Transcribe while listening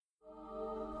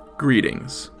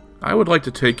Greetings. I would like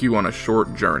to take you on a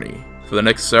short journey. For the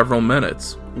next several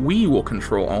minutes, we will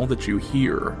control all that you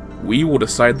hear. We will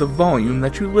decide the volume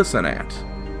that you listen at.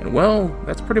 And well,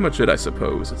 that's pretty much it, I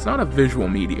suppose. It's not a visual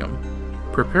medium.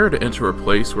 Prepare to enter a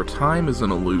place where time is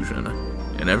an illusion,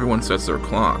 and everyone sets their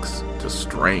clocks to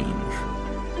strange.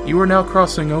 You are now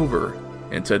crossing over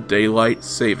into daylight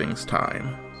savings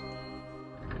time.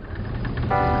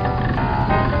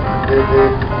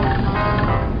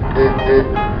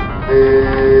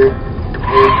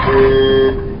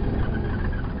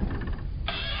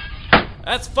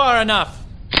 That's far enough.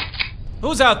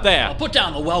 Who's out there? I'll put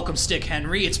down the welcome stick,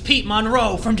 Henry. It's Pete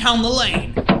Monroe from down the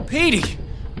lane. Petey!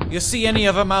 You see any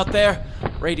of them out there?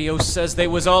 Radio says they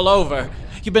was all over.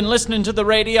 You been listening to the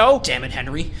radio? Damn it,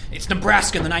 Henry. It's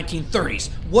Nebraska in the 1930s.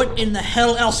 What in the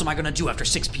hell else am I gonna do after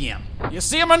 6 p.m.? You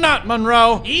see him or not,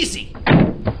 Monroe? Easy.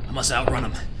 I must outrun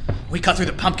him. We cut through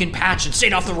the pumpkin patch and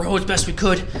stayed off the road as best we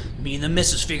could. Me and the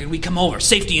missus figured we'd come over.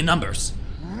 Safety in numbers.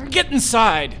 Get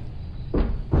inside.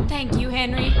 Thank you,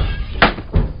 Henry.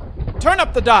 Turn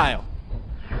up the dial.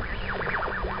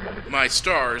 My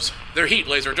stars, their heat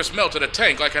laser just melted a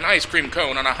tank like an ice cream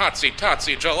cone on a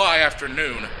hotsy-totsy July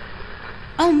afternoon.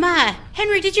 Oh my,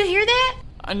 Henry, did you hear that?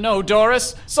 I know,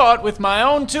 Doris. Saw it with my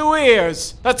own 2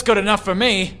 ears. That's good enough for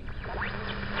me.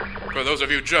 For those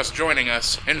of you just joining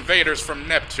us, invaders from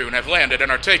Neptune have landed and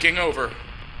are taking over.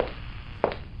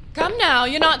 Come now,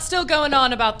 you're not still going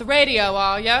on about the radio,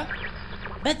 are ya?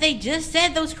 But they just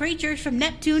said those creatures from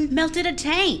Neptune melted a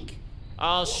tank.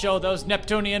 I'll show those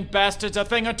Neptunian bastards a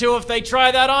thing or two if they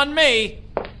try that on me.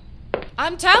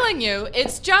 I'm telling you,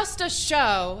 it's just a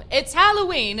show. It's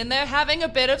Halloween and they're having a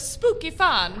bit of spooky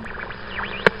fun.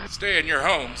 Stay in your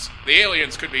homes. The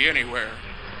aliens could be anywhere.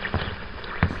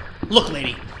 Look,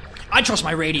 lady, I trust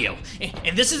my radio.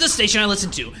 And this is the station I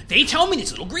listen to. They tell me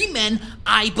these little green men,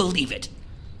 I believe it.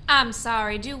 I'm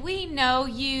sorry, do we know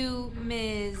you,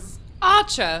 Ms.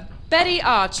 Archer? Betty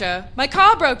Archer. My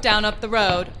car broke down up the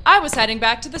road. I was heading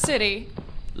back to the city.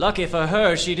 Lucky for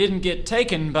her, she didn't get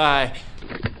taken by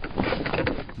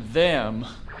them.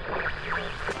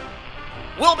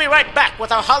 We'll be right back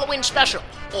with our Halloween special.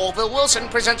 Orville Wilson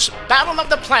presents Battle of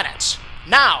the Planets.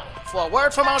 Now, for a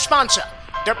word from our sponsor,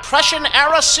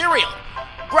 Depression-era cereal.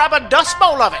 Grab a dust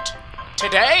bowl of it.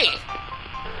 Today.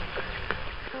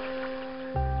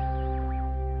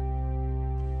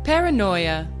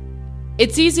 Paranoia.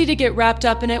 It's easy to get wrapped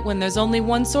up in it when there's only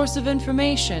one source of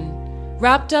information.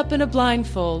 Wrapped up in a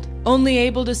blindfold, only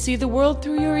able to see the world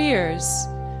through your ears.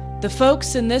 The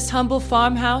folks in this humble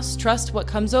farmhouse trust what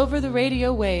comes over the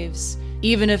radio waves,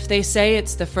 even if they say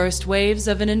it's the first waves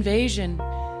of an invasion.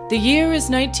 The year is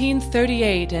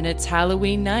 1938 and it's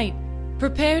Halloween night.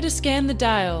 Prepare to scan the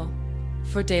dial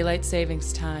for daylight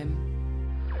savings time.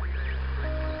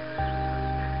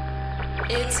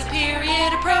 It's a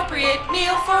period appropriate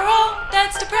meal for all.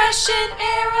 That's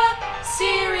Depression-era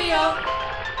cereal.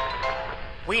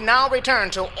 We now return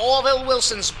to Orville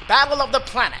Wilson's Battle of the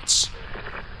Planets.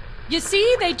 You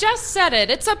see, they just said it.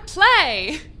 It's a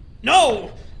play.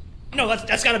 No,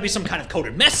 that's gotta be some kind of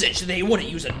coded message. They wouldn't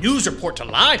use a news report to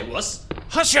lie to us.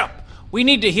 Hush up! We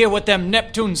need to hear what them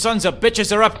Neptune sons of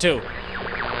bitches are up to.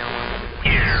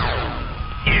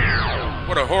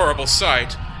 What a horrible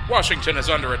sight. Washington is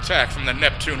under attack from the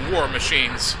Neptune war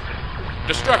machines.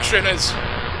 Destruction is...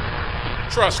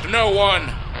 Trust no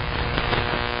one.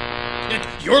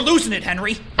 You're losing it,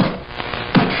 Henry.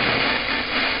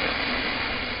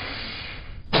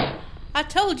 I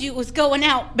told you it was going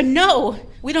out, but no,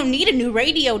 we don't need a new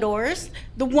radio, Doris.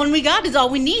 The one we got is all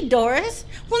we need, Doris.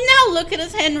 Well, now look at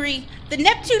us, Henry. The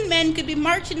Neptune men could be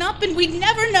marching up and we'd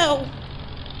never know.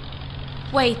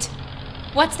 Wait,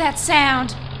 what's that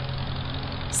sound?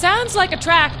 Sounds like a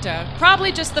tractor,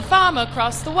 probably just the farmer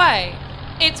across the way.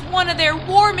 It's one of their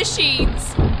war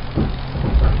machines.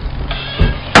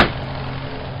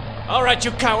 All right,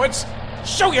 you cowards,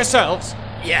 show yourselves.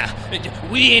 Yeah,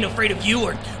 we ain't afraid of you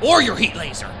or your heat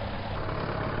laser.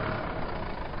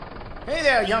 Hey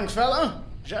there, young fella.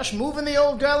 Just moving the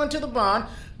old gal into the barn.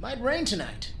 Might rain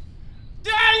tonight.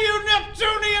 Damn you,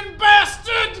 Neptunian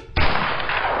bastard!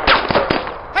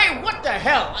 Hey, what the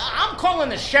hell? I'm calling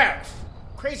the sheriff.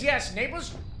 Crazy-ass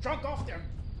neighbors drunk off their...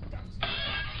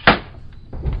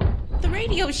 The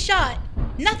radio's shot.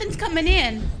 Nothing's coming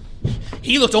in.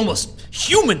 He looked almost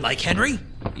human-like, Henry.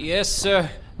 Yes, sir.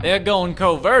 They're going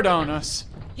covert on us.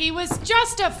 He was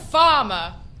just a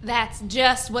farmer. That's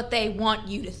just what they want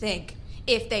you to think.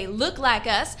 If they look like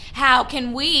us, how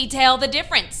can we tell the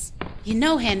difference? You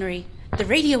know, Henry, the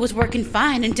radio was working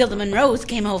fine until the Monroes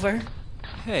came over.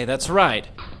 Hey, that's right.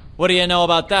 What do you know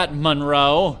about that,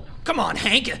 Monroe? Come on,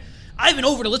 Hank. I've been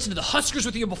over to listen to the Huskers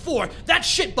with you before. That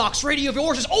shitbox radio of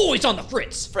yours is always on the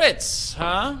fritz. Fritz,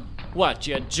 huh? What,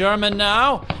 you German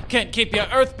now? Can't keep your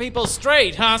Earth people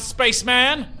straight, huh,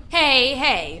 spaceman?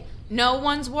 Hey, no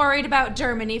one's worried about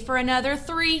Germany for another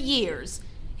 3 years.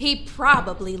 He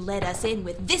probably let us in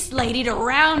with this lady to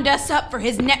round us up for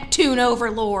his Neptune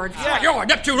overlords. Yeah, you're a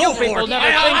Neptune You overlord. people never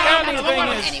think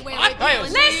anything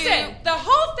is... Listen, the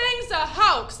whole thing's a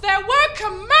hoax. There were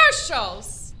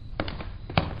commercials.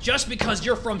 Just because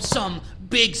you're from some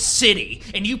big city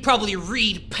and you probably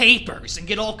read papers and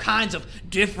get all kinds of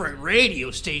different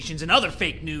radio stations and other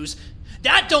fake news,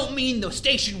 that don't mean the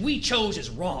station we chose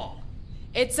is wrong.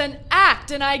 It's an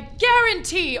act, and I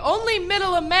guarantee only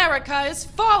Middle America is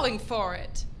falling for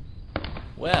it.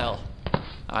 Well,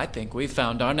 I think we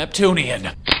found our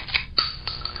Neptunian.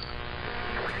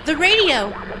 The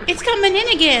radio. It's coming in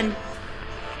again.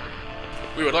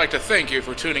 We would like to thank you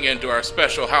for tuning in to our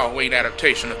special Halloween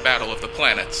adaptation of Battle of the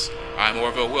Planets. I'm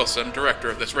Orville Wilson, director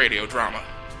of this radio drama.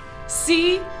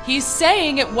 See? He's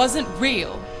saying it wasn't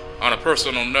real. On a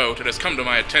personal note, it has come to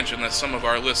my attention that some of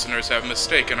our listeners have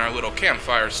mistaken our little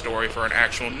campfire story for an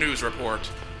actual news report.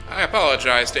 I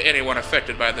apologize to anyone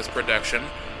affected by this production.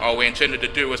 All we intended to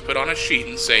do was put on a sheet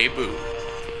and say boo.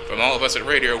 From all of us at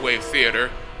Radio Wave Theater,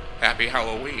 happy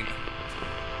Halloween.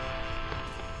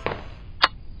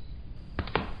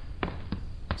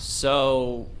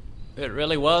 So, it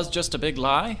really was just a big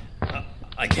lie?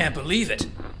 I can't believe it.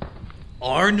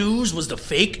 Our news was the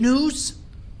fake news?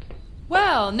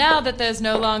 Well, now that there's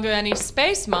no longer any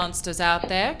space monsters out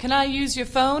there, can I use your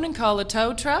phone and call a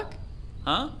tow truck?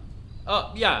 Huh?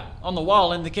 Yeah, on the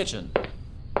wall in the kitchen.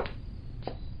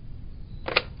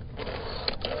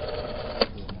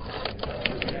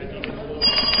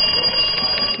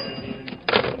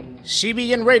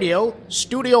 CBN Radio,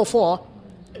 Studio 4.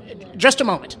 Just a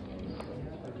moment.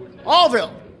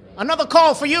 Orville, another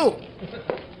call for you.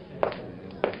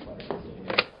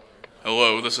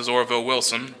 Hello, this is Orville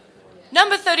Wilson.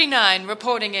 Number 39,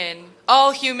 reporting in.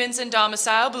 All humans in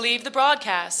domicile believe the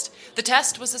broadcast. The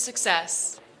test was a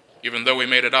success. Even though we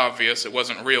made it obvious it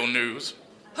wasn't real news.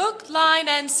 Hook, line,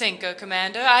 and sinker,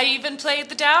 Commander. I even played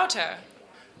the doubter.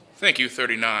 Thank you,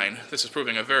 39. This is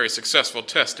proving a very successful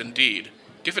test indeed.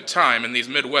 Give it time, and these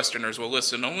Midwesterners will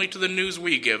listen only to the news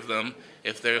we give them.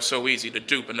 If they're so easy to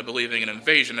dupe into believing an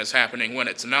invasion is happening when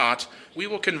it's not, we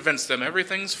will convince them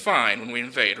everything's fine when we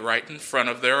invade right in front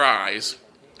of their eyes.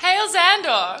 Hail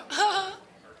Xandor!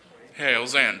 Hail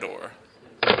Xandor.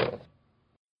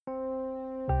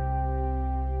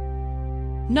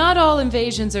 Not all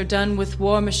invasions are done with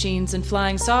war machines and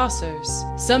flying saucers.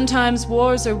 Sometimes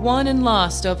wars are won and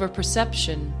lost over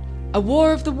perception. A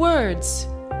war of the words,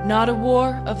 not a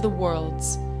war of the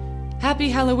worlds. Happy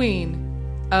Halloween.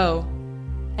 Oh,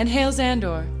 and hail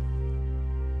Xandor.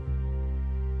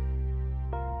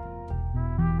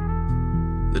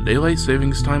 The Daylight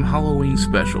Savings Time Halloween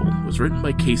special was written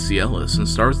by Casey Ellis and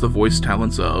stars the voice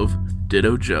talents of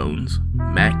Ditto Jones,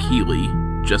 Matt Keeley,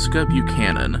 Jessica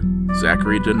Buchanan,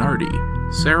 Zachary Donardi,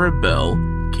 Sarah Bell,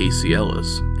 Casey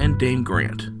Ellis, and Dane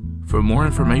Grant. For more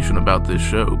information about this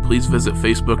show, please visit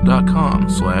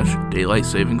facebook.com/Daylight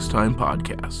Savings Time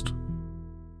Podcast.